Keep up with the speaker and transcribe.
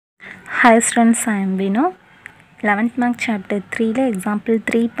Hi students, I am Vinu. 11th mark chapter 3 ல example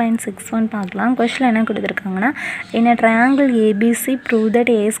 3.61 பார்க்கலாம். question என்ன கொடுத்திருக்காங்கன்னா in a triangle ABC prove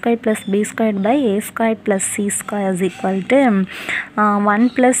that a squared plus b squared by a squared plus c squared is equal to 1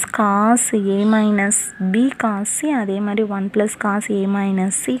 plus cos a minus b cos c அதே மாதிரி 1 plus cos a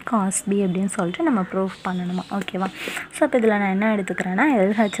minus c cos b அப்படின்னு சொல்லிட்டு நம்ம proof பண்ணணுமா ஓகேவா. So இப்போ இதில் நான் என்ன எடுத்துக்கிறேன்னா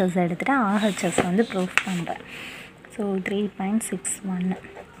LHS எடுத்துகிட்டு RHS வந்து ப்ரூஃப் பண்ணுறேன். ஸோ 3.61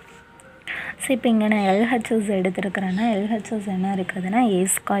 ஸோ இப்போ இங்கே நான் LHS எடுத்துருக்கிறேன்னா LHS என்ன இருக்குதுன்னா a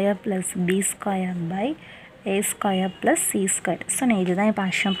square plus b square by a square plus c square. So நான் இதுதான் இப்போ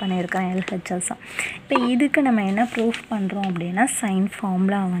அஷ்யூம் பண்ணியிருக்கேன் LHS. இப்போ இதுக்கு நம்ம என்ன ப்ரூஃப் பண்ணுறோம் அப்படின்னா சைன்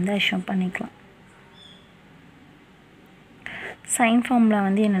ஃபார்முலா வந்து அஷ்யூம் பண்ணிக்கலாம். சைன் ஃபார்முலா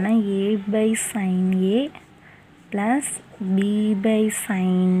வந்து என்னென்னா a by sign a plus b by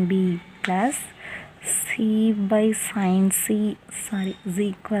sign b plus c by sin c is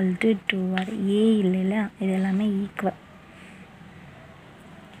equal to 2r. a இல்லைல்ல இது எல்லாமே ஈக்குவல்.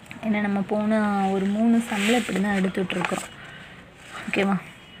 ஏன்னா நம்ம போன ஒரு 3 சம்மில் இப்படி தான் எடுத்துகிட்ருக்குறோம் ஓகேவா.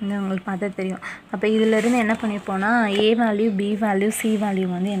 இது உங்களுக்கு பார்த்தா தெரியும். அப்போ இதிலேருந்து என்ன பண்ணிப்போனா a value b value c value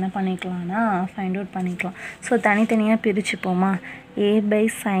வந்து என்ன பண்ணிக்கலாம்னா ஃபைண்ட் அவுட் பண்ணிக்கலாம். ஸோ தனித்தனியாக பிரிச்சுப்போமா. a by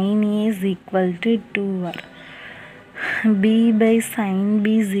sin a is equal to 2r, b by sin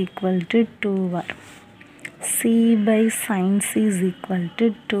b is equal to 2r, c by sin c is equal to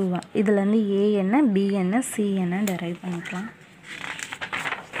 2r. இதிலேருந்து a என்ன b என்ன c என்ன derive பண்ணிக்கலாம்.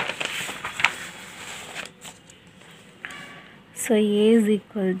 So a is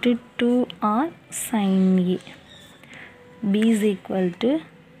equal to 2r sin a, b is equal to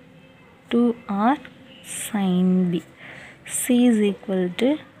 2r sin b, c is equal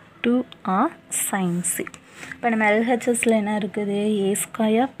to 2r sin c. இப்போ நம்ம LHSல என்ன இருக்குது a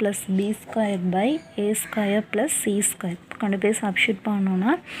square plus b square by a square plus c square கொண்டு போய் substitute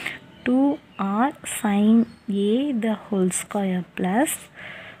பண்ணோன்னா 2r sin a the whole square plus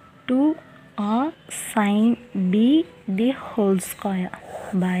 2r sin b the whole square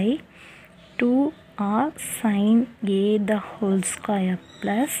by 2r sin a the whole square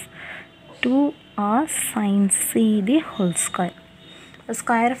plus 2r sin c the whole square.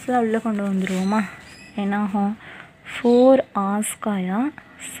 Square ஃபுல்லாக உள்ளே கொண்டு வந்துடுவோமா. என்னாகும் 4r square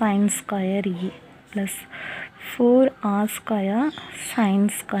sin square a plus 4r square sin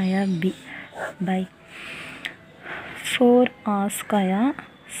square b by 4r square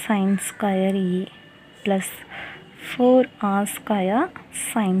sin square a plus 4r square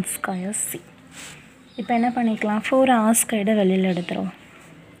sin square c. இப்போ என்ன பண்ணிக்கலாம் 4r ஸ்கொயரை வெளியில் எடுத்துருவோம்.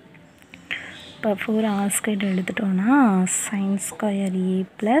 இப்போ 4r square எடுத்துட்டோன்னா sin square a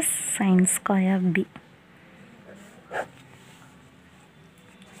plus sin square b.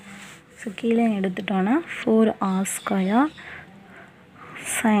 So கீழே எடுத்துட்டோன்னா 4r square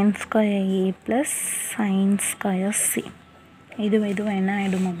sin square a plus sin square c. இதுவும் என்ன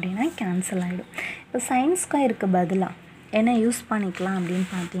ஆகிடும் அப்படின்னா கேன்சல் ஆகிடும். இப்போ sin ஸ்கொயருக்கு பதிலாக என்ன யூஸ் பண்ணிக்கலாம் அப்படின்னு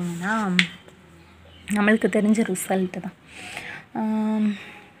பார்த்தீங்கன்னா நம்மளுக்கு தெரிஞ்ச ரிசல்ட்டு தான்.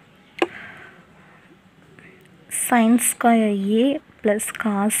 sin square a plus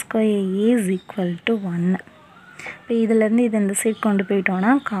cos square a is equal to 1. இப்போ இதிலேருந்து இது இந்த சைட் கொண்டு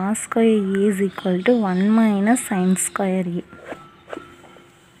போயிட்டோன்னா cos square a is equal to 1 minus sin square a.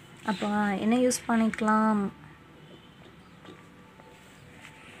 அப்போ என்ன யூஸ் பண்ணிக்கலாம்.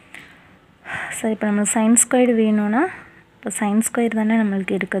 சரி இப்போ நம்மளுக்கு sin ஸ்கொயர் வேணும்னா இப்போ sin ஸ்கொயர் தானே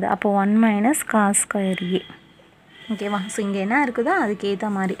நம்மளுக்கு இருக்குது. அப்போ 1 minus cos ஸ்கொயர் a ஓகேவா. ஸோ இங்கே என்ன இருக்குதோ அதுக்கு ஏற்ற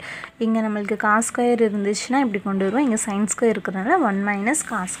மாதிரி இங்கே நம்மளுக்கு cos ஸ்கொயர் இருந்துச்சுன்னா இப்படி கொண்டு வருவோம். இங்கே sin ஸ்கொயர் இருக்கிறதுனால 1 minus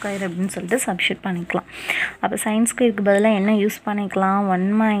cos ஸ்கொயர் அப்படின்னு சொல்லிட்டு சப்ஸ்டியூட் பண்ணிக்கலாம். அப்போ sin ஸ்கொயருக்கு பதிலாக என்ன யூஸ் பண்ணிக்கலாம் 1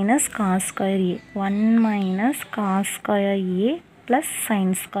 minus cos square a, 1 minus cos square a plus sin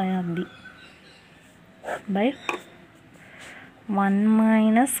square b by 1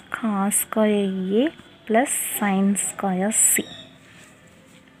 minus cos square a plus sin square c.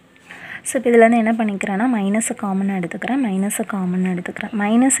 So இப்போ இதில் என்ன பண்ணிக்கிறேன்னா மைனஸை காமனாக எடுத்துக்கிறேன்,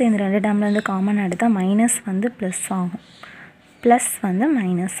 மைனஸ் இந்த 2 டேர்ம்லேருந்து காமனாக எடுத்தால் மைனஸ் வந்து ப்ளஸ் ஆகும், ப்ளஸ் வந்து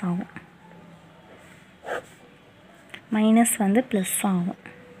மைனஸ் ஆகும், மைனஸ் வந்து ப்ளஸ் ஆகும்,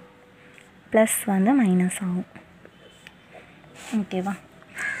 ப்ளஸ் வந்து மைனஸ் ஆகும் ஓகேவா.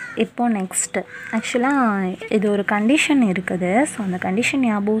 இப்போது நெக்ஸ்ட்டு ஆக்சுவலாக இது ஒரு கண்டிஷன் இருக்குது. ஸோ அந்த கண்டிஷன்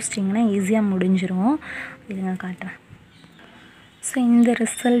ஞாபகம் வச்சிட்டிங்கன்னா ஈஸியாக முடிஞ்சிடும். இதுங்க காட்டுறேன். ஸோ இந்த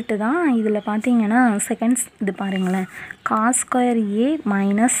ரிசல்ட்டு தான் இதில் பார்த்தீங்கன்னா செகண்ட்ஸ் இது பாருங்களேன் cos square a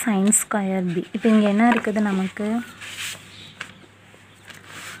minus sin square b. இப்போ இங்கே என்ன இருக்குது நமக்கு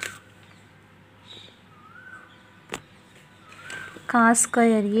cos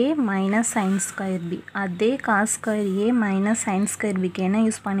square a minus sin square b. அதே cos square a minus sin square b க்கு என்ன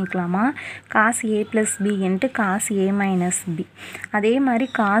யூஸ் பண்ணிக்கலாமா, cos a plus b into cos a minus b. அதே மாதிரி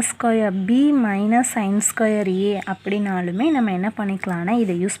cos square b minus sin square a அப்படினாலுமே நம்ம என்ன பண்ணிக்கலாம்னா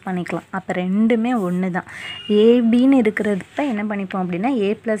இதை யூஸ் பண்ணிக்கலாம். அப்போ ரெண்டுமே ஒன்று தான். abன்னு இருக்கிறதுப்ப என்ன பண்ணிப்போம் அப்படின்னா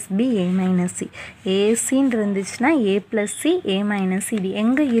a plus b a minus c, acன்னு இருந்துச்சுன்னா a plus c a minus c. இது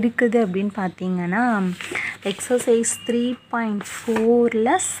எங்கே இருக்குது அப்படின்னு பார்த்தீங்கன்னா எக்ஸசைஸ் 3.4ல்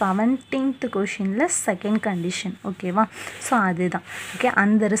 17th கொஷினில் செகண்ட் கண்டிஷன். ஓகேவா, ஸோ அதுதான். ஓகே,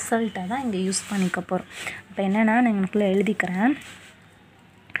 அந்த ரிசல்ட்டை தான் இங்கே யூஸ் பண்ணிக்க போகிறோம். இப்போ என்னென்னா நான் எனக்குள்ளே எழுதிக்கிறேன்.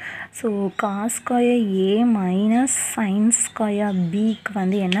 ஸோ காஸ் ஸ்கொயர் ஏ மைனஸ் சைன் ஸ்கொயர் பிக்கு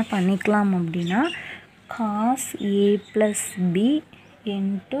வந்து என்ன பண்ணிக்கலாம் அப்படின்னா cos A plus B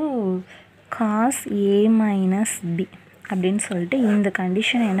into cos A minus B அப்படின்னு சொல்லிட்டு இந்த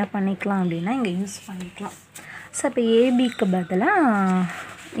கண்டிஷனை என்ன பண்ணிக்கலாம் அப்படின்னா இங்கே யூஸ் பண்ணிக்கலாம். ஸோ இப்போ ஏபிக்கு பதிலாக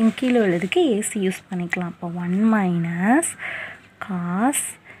இங்கே கீழே உள்ளதுக்கு ஏசி யூஸ் பண்ணிக்கலாம். அப்போ 1 minus cos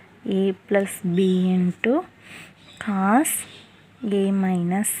A plus B into cos A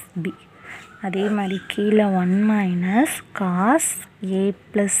minus B. அதே மாதிரி கீழே 1 minus cos A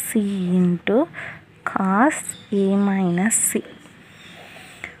plus C into cos A minus C.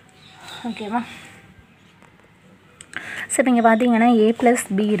 ஓகேவா, ஸோ இப்போ இங்கே பார்த்தீங்கன்னா ஏ ப்ளஸ்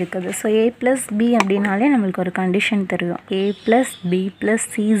பி இருக்குது. ஸோ ஏ ப்ளஸ் பி அப்படின்னாலே நம்மளுக்கு ஒரு கண்டிஷன் தெரியும், ஏ plus B plus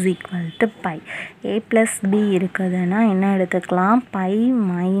C is equal to by. A plus B இருக்குதுன்னா என்ன எடுத்துக்கலாம், பை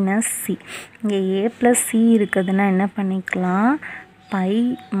மைனஸ் சி. இங்கே ஏ ப்ளஸ் சி இருக்குதுன்னா என்ன பண்ணிக்கலாம், பை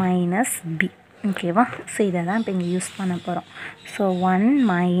மைனஸ் பி. ஓகேவா, ஸோ இதை தான் இப்போ இங்கே யூஸ் பண்ண போகிறோம். So 1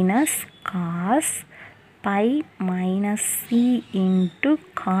 minus cos by minus C into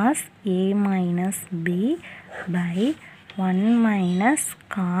cos A minus B by 1 minus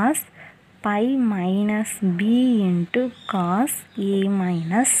cos pi minus b into cos a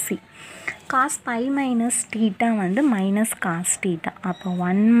minus c. cos pi minus theta வந்து minus cos theta. அப்போ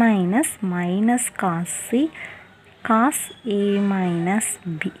 1 minus minus cos c cos a minus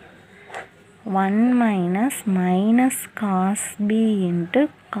b. 1 minus minus cos b into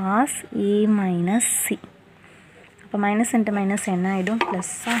cos a minus c. அப்போ minus into minus என்ன ஆகிடும்,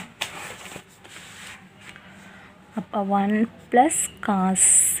 ப்ளஸ்ஸா. அப்போ 1 plus cos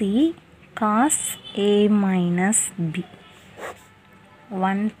C cos A minus B.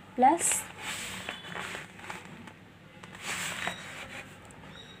 1 plus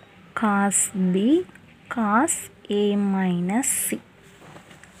cos B cos A minus C.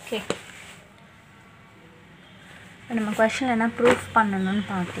 Okay, நம்ம கொஷனில் என்ன proof பண்ணணும்னு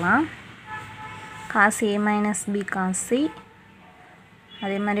பார்க்கலாம். Cos A minus B cos C,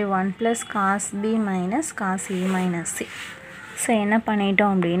 அதே மாதிரி 1 plus cos B minus cos A minus C. So என்ன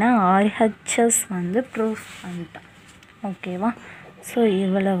பண்ணிட்டோம் அப்படின்னா RHS வந்து ப்ரூஃப் பண்ணிட்டோம். ஓகேவா, ஸோ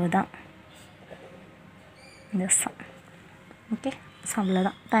இவ்வளவு தான் இந்த சம். ஓகே, ஸோ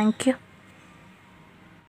அவ்வளோதான். தேங்க்யூ.